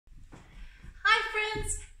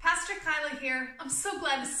friends, Pastor Kyla here. I'm so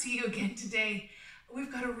glad to see you again today.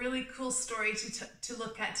 We've got a really cool story to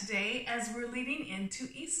look at today as we're leading into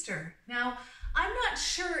Easter. Now, I'm not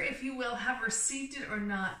sure if you will have received it or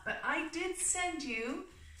not, but I did send you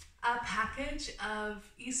a package of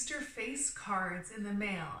Easter face cards in the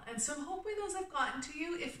mail. And so I'm hoping those have gotten to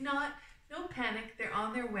you. If not, no panic, they're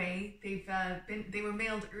on their way. They were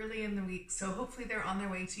mailed early in the week, so hopefully they're on their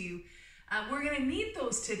way to you. We're going to need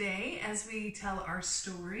those today as we tell our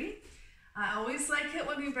story. I always like it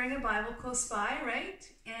when we bring a Bible close by, right?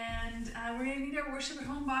 And we're going to need our worship at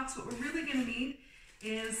home box. What we're really going to need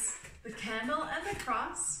is the candle and the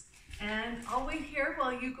cross. And I'll wait here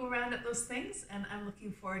while you go around at those things, and I'm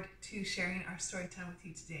looking forward to sharing our story time with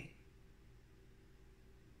you today.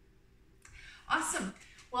 Awesome.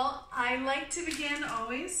 Well, I like to begin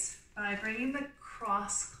always by bringing the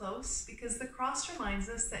cross close, because the cross reminds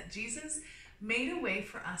us that Jesus made a way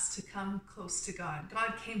for us to come close to God.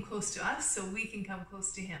 God came close to us so we can come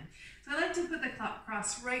close to him. So I like to put the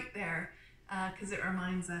cross right there because it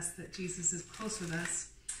reminds us that Jesus is close with us.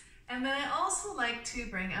 And then I also like to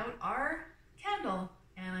bring out our candle,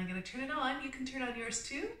 and I'm going to turn it on. You can turn on yours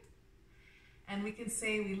too. And we can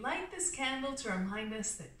say, we light this candle to remind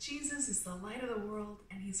us that Jesus is the light of the world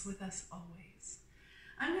and he's with us always.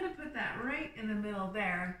 I'm going to put that right in the middle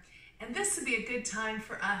there. And this would be a good time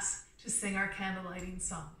for us to sing our candle lighting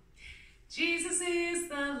song. Jesus is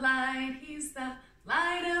the light, he's the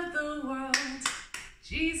light of the world.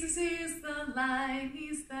 Jesus is the light,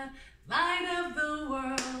 he's the light of the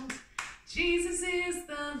world. Jesus is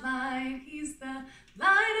the light, he's the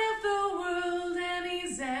light of the world, and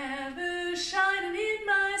he's ever shining in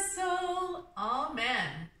my soul.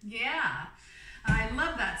 Amen. Yeah, I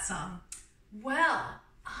love that song. Well,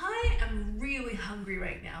 I am really hungry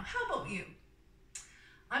right now. How about you?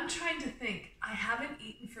 I'm trying to think. I haven't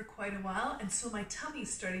eaten for quite a while, and so my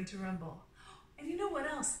tummy's starting to rumble. And you know what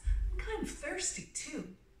else? I'm kind of thirsty too.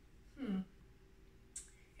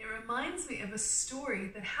 It reminds me of a story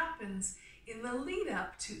that happens in the lead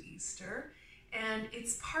up to Easter, and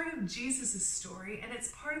it's part of Jesus' story, and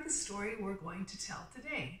it's part of the story we're going to tell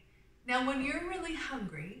today. Now, when you're really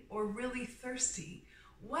hungry or really thirsty,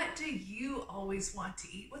 what do you always want to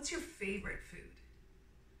eat? What's your favorite food?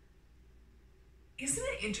 Isn't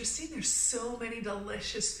it interesting? There's so many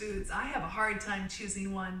delicious foods. I have a hard time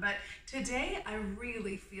choosing one, but today I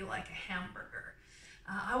really feel like a hamburger.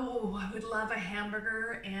 I would love a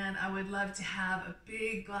hamburger, and I would love to have a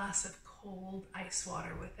big glass of cold ice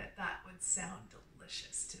water with it. That would sound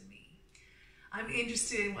delicious to me. I'm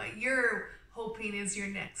interested in what you're hoping is your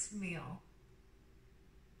next meal.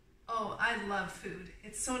 Oh, I love food.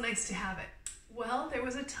 It's so nice to have it. Well, there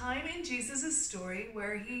was a time in Jesus' story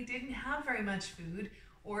where he didn't have very much food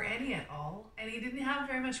or any at all, and he didn't have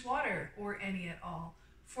very much water or any at all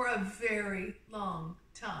for a very long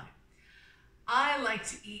time. I like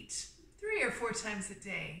to eat 3 or 4 times a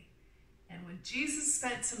day, and when Jesus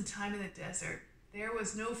spent some time in the desert, there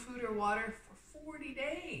was no food or water for 40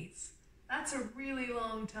 days. That's a really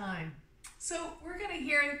long time. So we're going to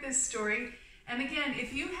hear this story. And again,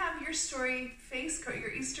 if you have your story face card,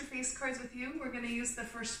 your Easter face cards with you, we're going to use the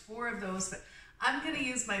first 4 of those, but I'm going to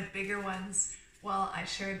use my bigger ones while I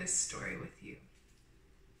share this story with you.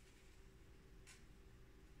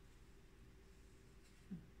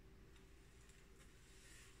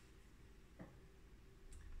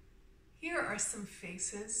 Here are some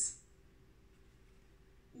faces.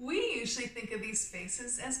 We usually think of these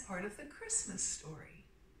faces as part of the Christmas story.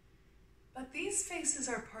 But these faces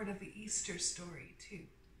are part of the Easter story too.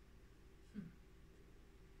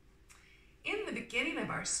 In the beginning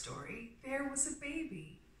of our story, there was a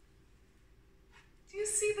baby. Do you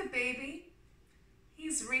see the baby?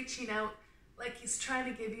 He's reaching out like he's trying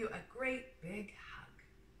to give you a great big hug.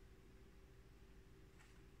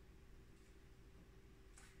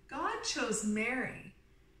 God chose Mary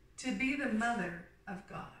to be the mother of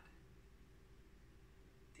God.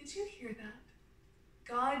 Did you hear that?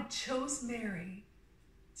 God chose Mary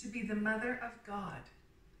to be the mother of God.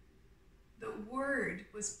 The Word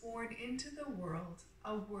was born into the world,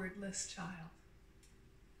 a wordless child.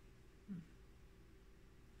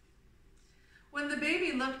 When the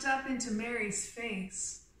baby looked up into Mary's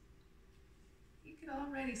face, you could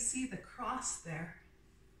already see the cross there.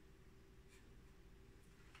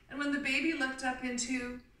 And when the baby looked up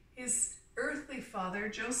into his earthly father,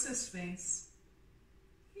 Joseph's face,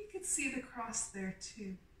 he could see the cross there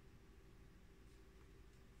too.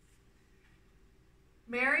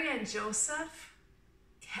 Mary and Joseph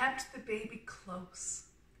kept the baby close.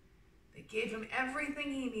 They gave him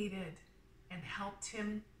everything he needed and helped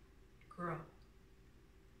him grow.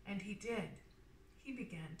 And he did. he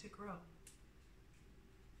began to grow.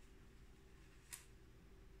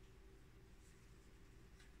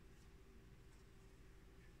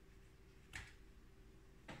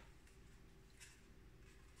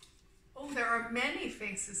 Oh, there are many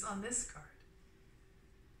faces on this card.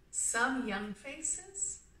 Some young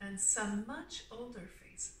faces and some much older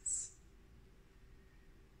faces.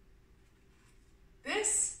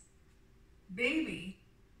 This baby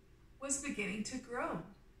was beginning to grow.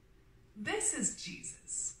 This is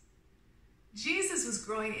Jesus. Jesus was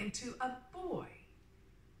growing into a boy.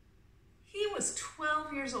 He was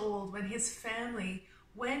 12 years old when his family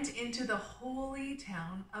went into the holy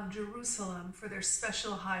town of Jerusalem for their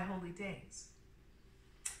special high holy days.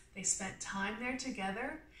 They spent time there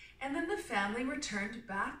together, and then the family returned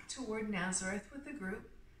back toward Nazareth with the group,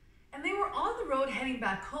 and they were on the road heading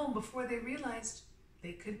back home before they realized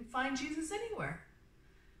they couldn't find Jesus anywhere.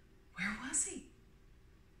 Where was he?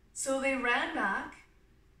 So they ran back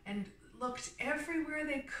and looked everywhere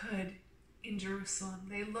they could in Jerusalem.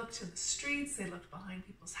 They looked in the streets, they looked behind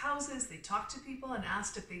people's houses, they talked to people and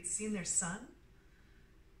asked if they'd seen their son.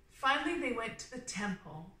 Finally, they went to the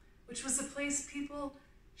temple, which was a place people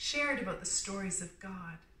shared about the stories of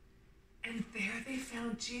God. And there they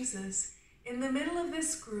found Jesus in the middle of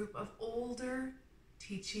this group of older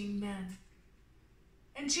teaching men.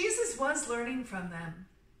 And Jesus was learning from them,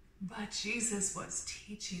 but Jesus was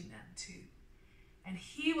teaching them too. And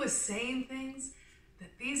he was saying things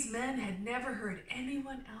that these men had never heard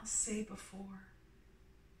anyone else say before.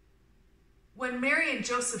 When Mary and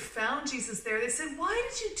Joseph found Jesus there, they said, "Why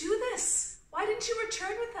did you do this? Why didn't you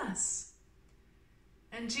return with us?"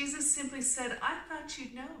 And Jesus simply said, "I thought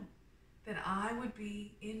you'd know that I would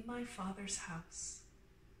be in my Father's house."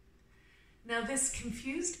 Now this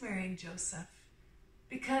confused Mary and Joseph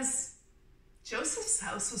because Joseph's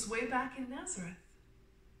house was way back in Nazareth.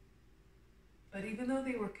 But even though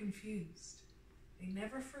they were confused, they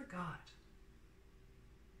never forgot.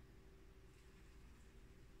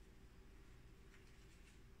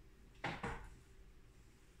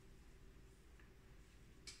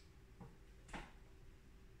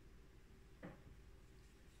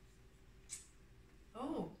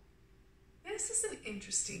 Oh, this is an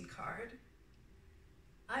interesting card.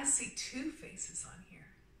 I see two faces on here.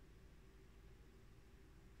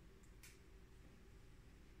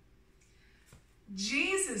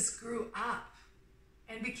 Jesus grew up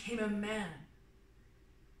and became a man.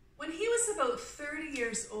 When he was about 30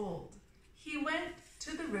 years old, he went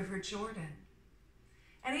to the River Jordan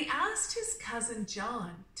and he asked his cousin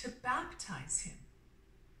John to baptize him.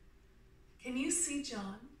 Can you see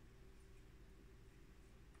John?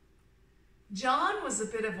 John was a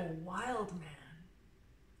bit of a wild man.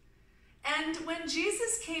 And when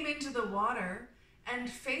Jesus came into the water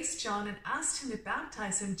and faced John and asked him to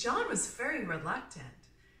baptize him, John was very reluctant.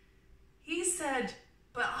 He said,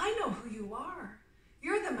 "But I know who you are.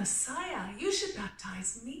 You're the Messiah. You should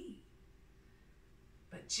baptize me."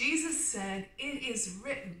 But Jesus said, "It is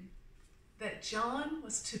written that John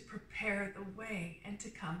was to prepare the way and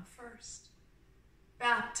to come first."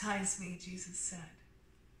 "Baptize me," Jesus said.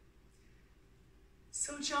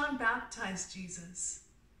 So John baptized Jesus.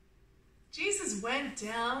 Jesus went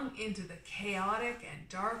down into the chaotic and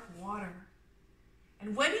dark water.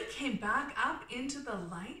 And when he came back up into the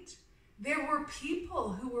light, there were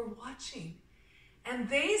people who were watching. And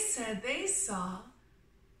they said they saw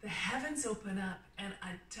the heavens open up and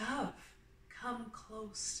a dove come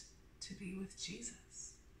close to be with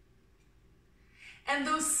Jesus. And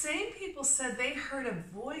those same people said they heard a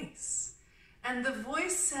voice. And the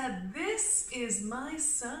voice said, "This is my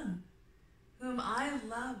son, whom I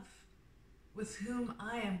love, with whom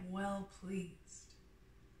I am well pleased."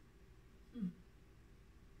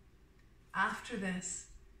 After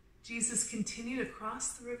this, Jesus continued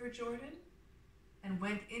across the River Jordan and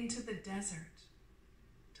went into the desert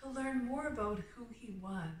to learn more about who he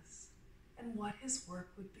was and what his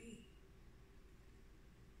work would be.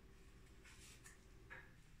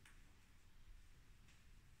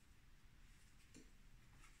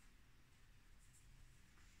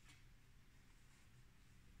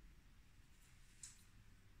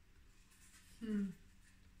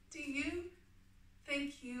 Do you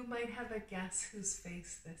think you might have a guess whose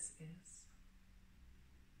face this is?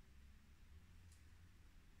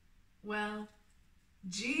 Well,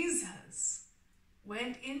 Jesus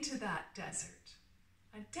went into that desert.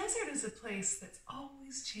 A desert is a place that's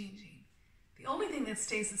always changing. The only thing that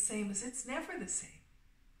stays the same is it's never the same.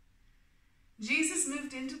 Jesus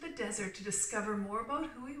moved into the desert to discover more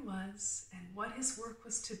about who he was and what his work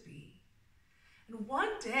was to be. And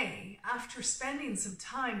one day, after spending some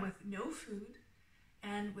time with no food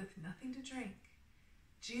and with nothing to drink,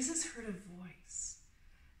 Jesus heard a voice.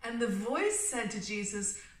 And the voice said to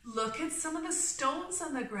Jesus, "Look at some of the stones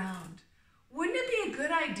on the ground. Wouldn't it be a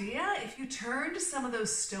good idea if you turned some of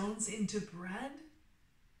those stones into bread?"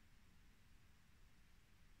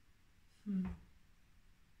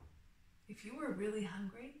 If you were really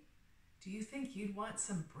hungry, do you think you'd want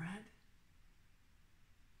some bread?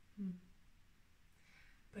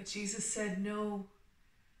 But Jesus said, "No,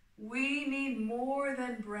 we need more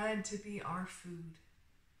than bread to be our food."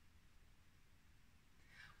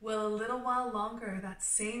 Well, a little while longer, that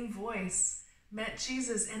same voice met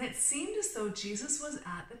Jesus, and it seemed as though Jesus was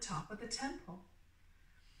at the top of the temple.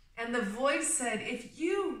 And the voice said, "If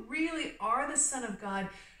you really are the Son of God,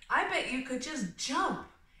 I bet you could just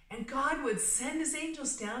jump, and God would send his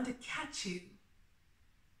angels down to catch you."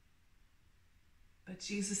 But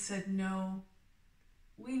Jesus said, "No,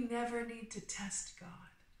 we never need to test God."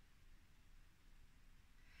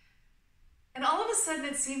 And all of a sudden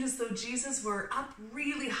it seemed as though Jesus were up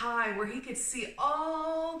really high where he could see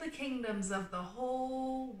all the kingdoms of the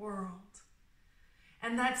whole world.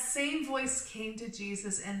 And that same voice came to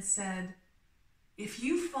Jesus and said, "If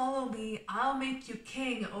you follow me, I'll make you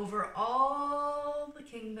king over all the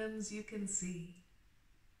kingdoms you can see."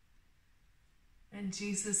 And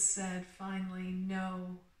Jesus said finally,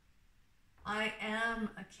 "No, I am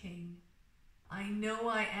a king. I know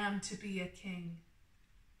I am to be a king.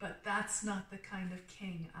 But that's not the kind of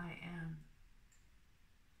king I am."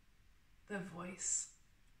 The voice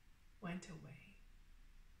went away.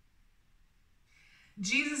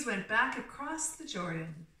 Jesus went back across the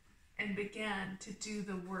Jordan and began to do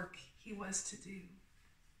the work he was to do.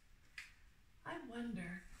 I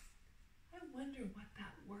wonder what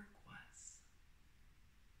that work was.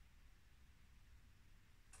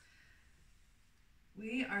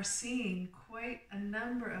 We are seeing quite a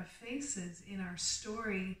number of faces in our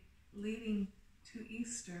story leading to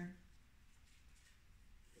Easter.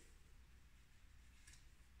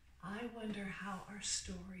 I wonder how our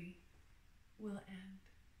story will end.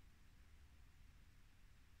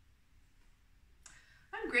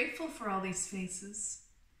 I'm grateful for all these faces.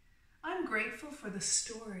 I'm grateful for the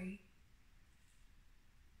story.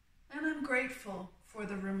 And I'm grateful for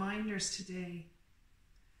the reminders today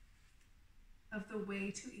of the way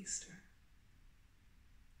to Easter.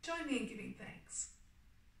 Join me in giving thanks.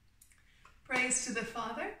 Praise to the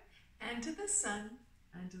Father, and to the Son,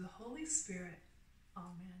 and to the Holy Spirit.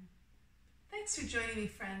 Amen. Thanks for joining me,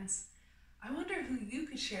 friends. I wonder who you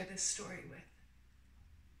could share this story with.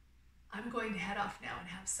 I'm going to head off now and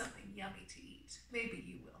have something yummy to eat. Maybe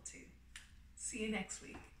you will too. See you next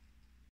week.